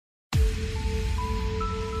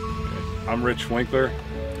I'm Rich Winkler.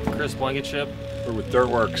 Chris Blankenship. We're with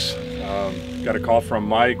Wurx. Got a call from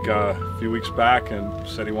Mike a few weeks back and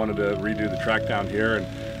said he wanted to redo the track down here,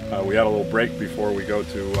 and we had a little break before we go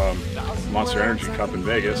to Monster Energy Cup in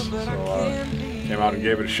Vegas, so came out and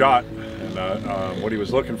gave it a shot. And what he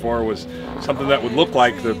was looking for was something that would look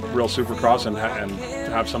like the real Supercross and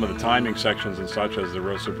have some of the timing sections and such as the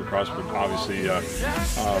real Supercross, but obviously you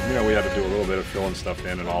know, we had to do a little bit of filling stuff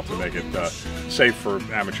in and all to make it safe for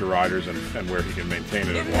amateur riders and where he can maintain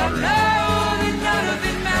it in water.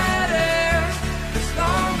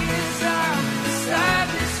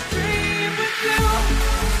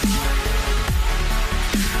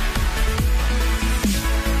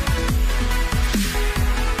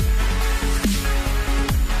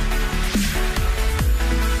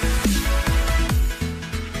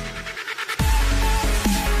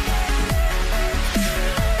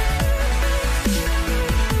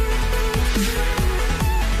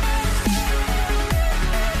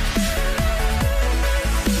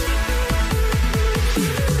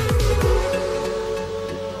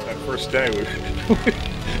 First day,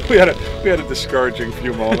 we had a discouraging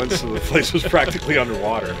few moments. So the place was practically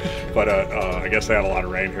underwater, but I guess they had a lot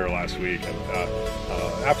of rain here last week, and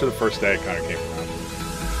after the first day, it kind of came around.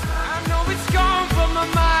 I know it's gone from my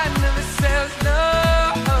mind, never says no.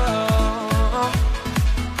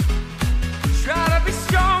 Try to be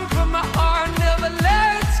strong, but my heart never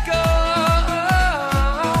lets go.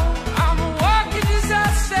 I'm a walking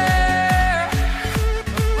disaster,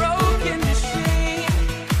 a broken machine.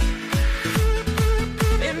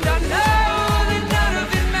 And I know that none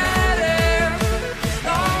of it matters as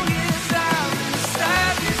long as I'm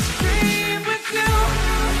beside this stream with you.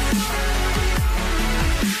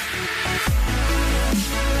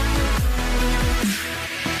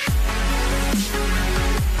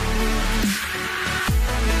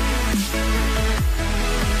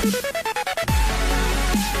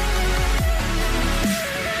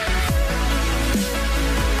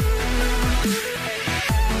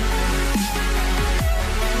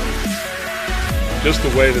 Just the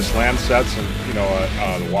way this land sets and, you know,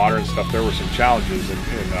 the water and stuff, there were some challenges in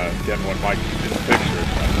getting what Mike in the picture.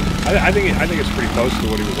 But I think it's pretty close to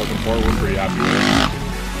what he was looking for. We're pretty happy with it.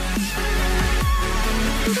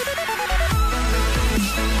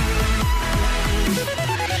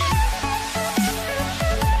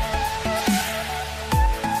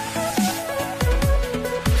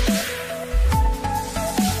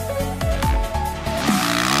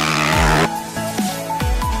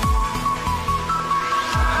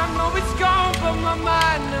 My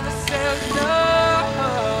mind never says no.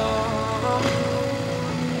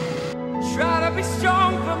 Try to be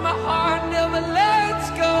strong, but my heart never lets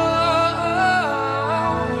go.